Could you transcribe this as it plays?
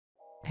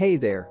Hey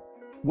there.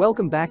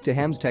 Welcome back to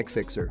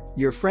HamztechFixer,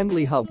 your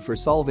friendly hub for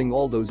solving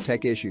all those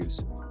tech issues.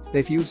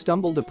 If you've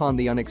stumbled upon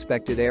the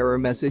unexpected error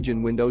message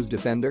in Windows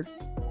Defender,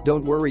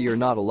 don't worry, you're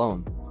not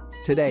alone.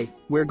 Today,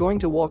 we're going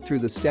to walk through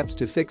the steps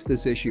to fix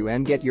this issue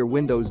and get your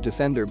Windows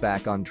Defender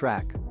back on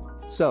track.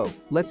 So,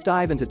 let's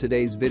dive into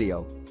today's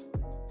video.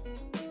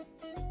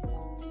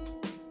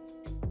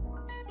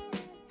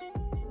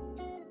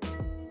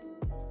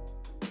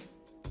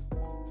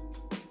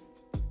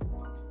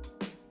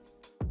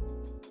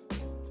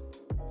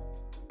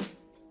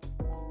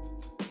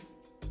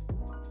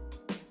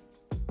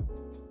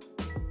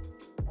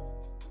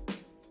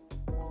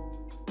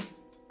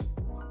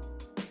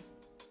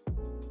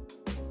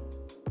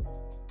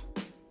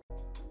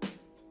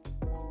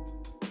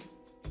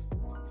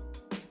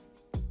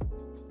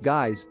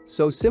 Guys,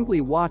 so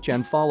simply watch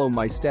and follow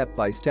my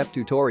step-by-step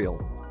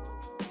tutorial.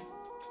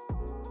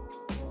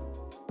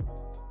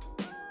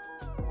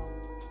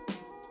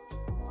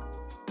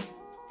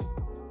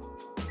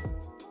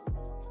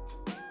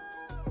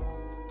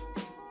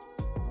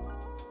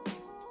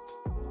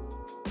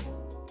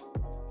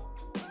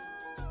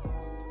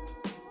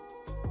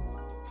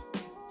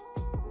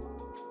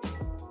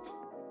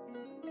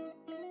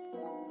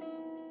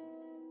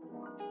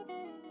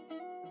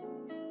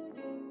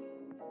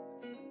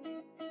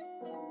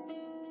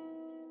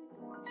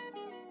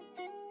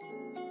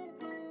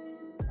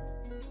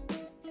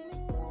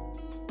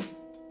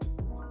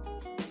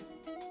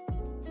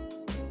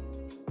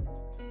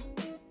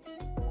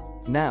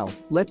 Now,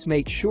 let's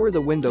make sure the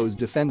Windows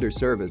Defender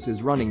service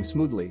is running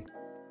smoothly.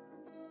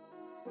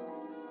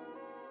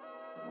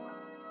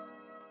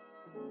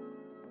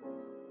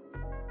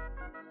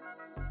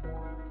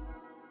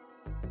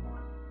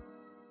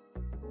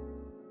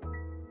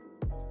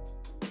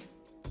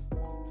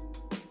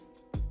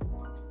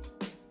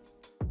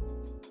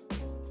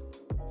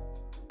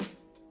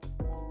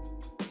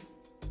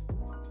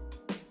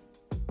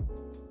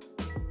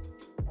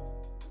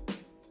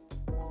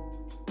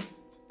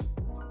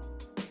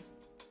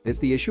 If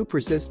the issue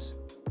persists,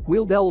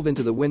 we'll delve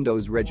into the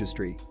Windows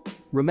registry.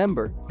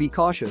 Remember, be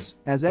cautious,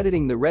 as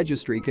editing the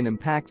registry can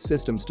impact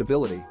system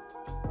stability.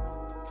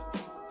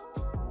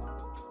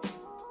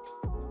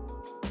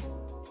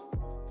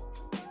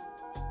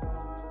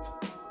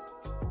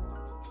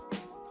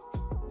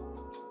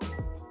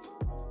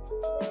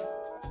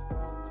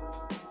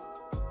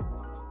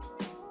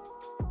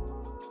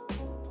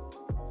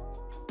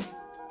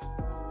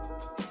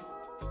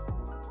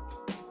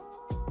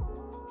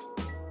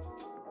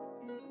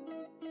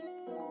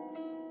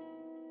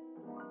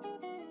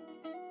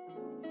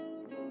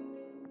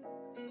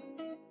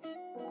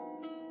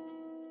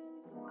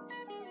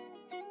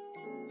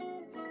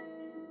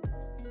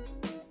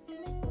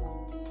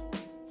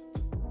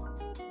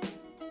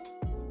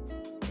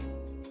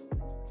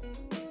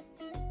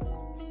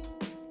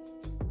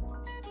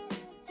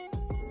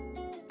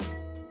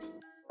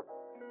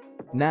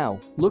 Now,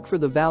 look for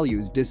the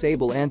values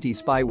disable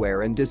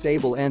anti-spyware and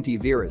disable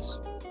antivirus.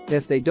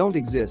 If they don't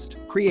exist,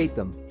 create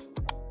them.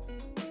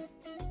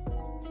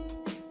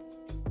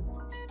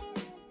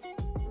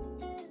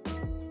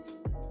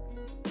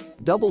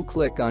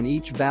 Double-click on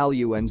each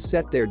value and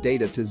set their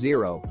data to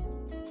 0.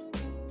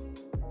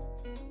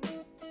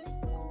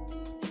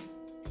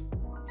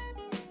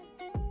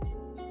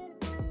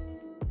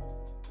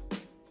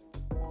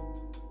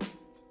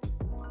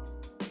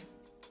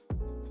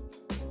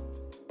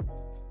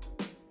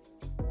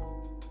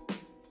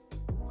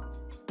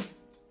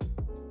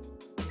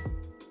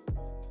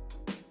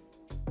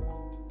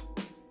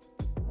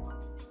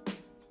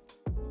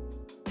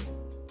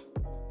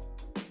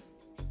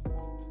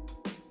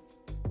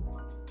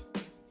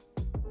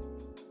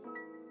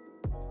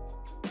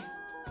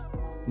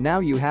 Now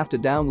you have to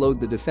download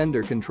the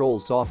Defender Control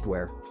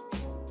software.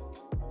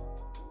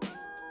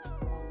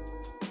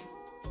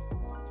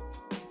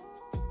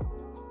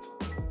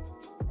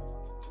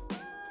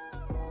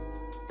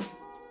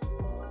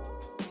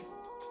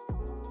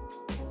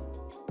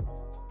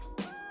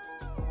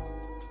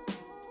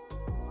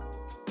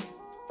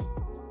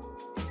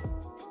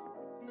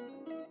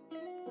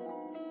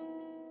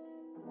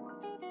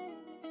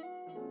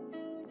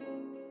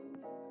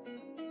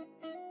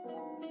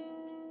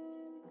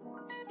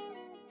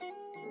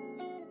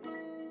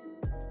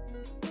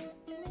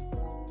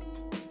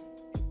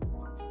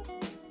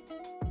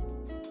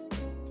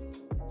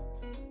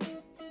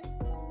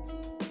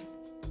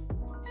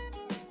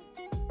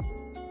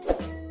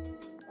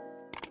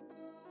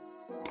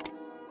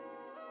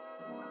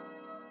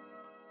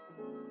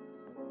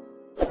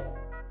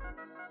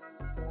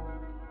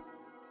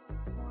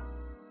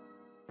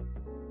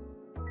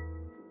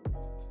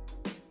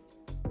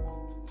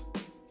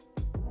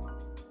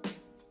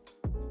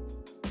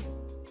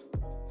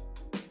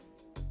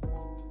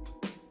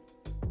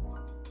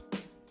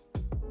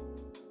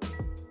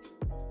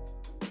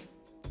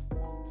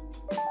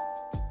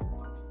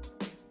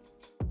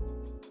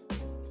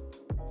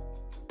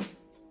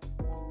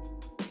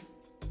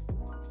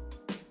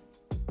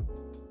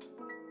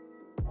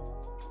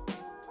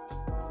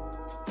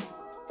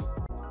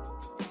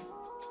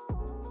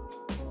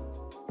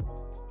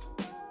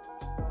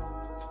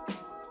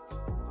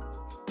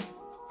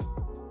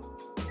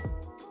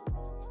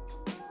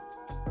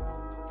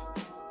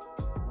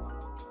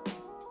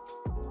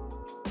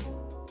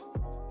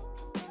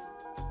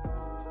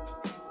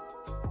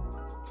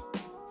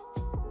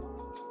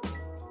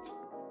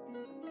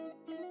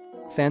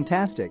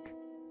 Fantastic.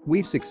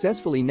 We've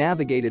successfully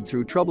navigated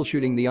through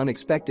troubleshooting the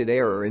unexpected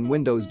error in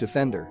Windows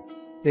Defender.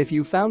 If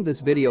you found this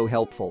video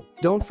helpful,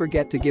 don't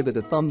forget to give it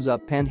a thumbs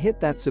up and hit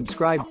that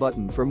subscribe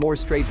button for more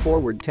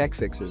straightforward tech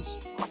fixes.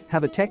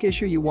 Have a tech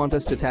issue you want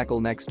us to tackle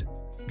next?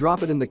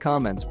 Drop it in the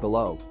comments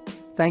below.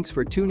 Thanks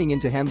for tuning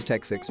into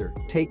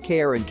HamztechFixer. Take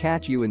care and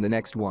catch you in the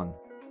next one.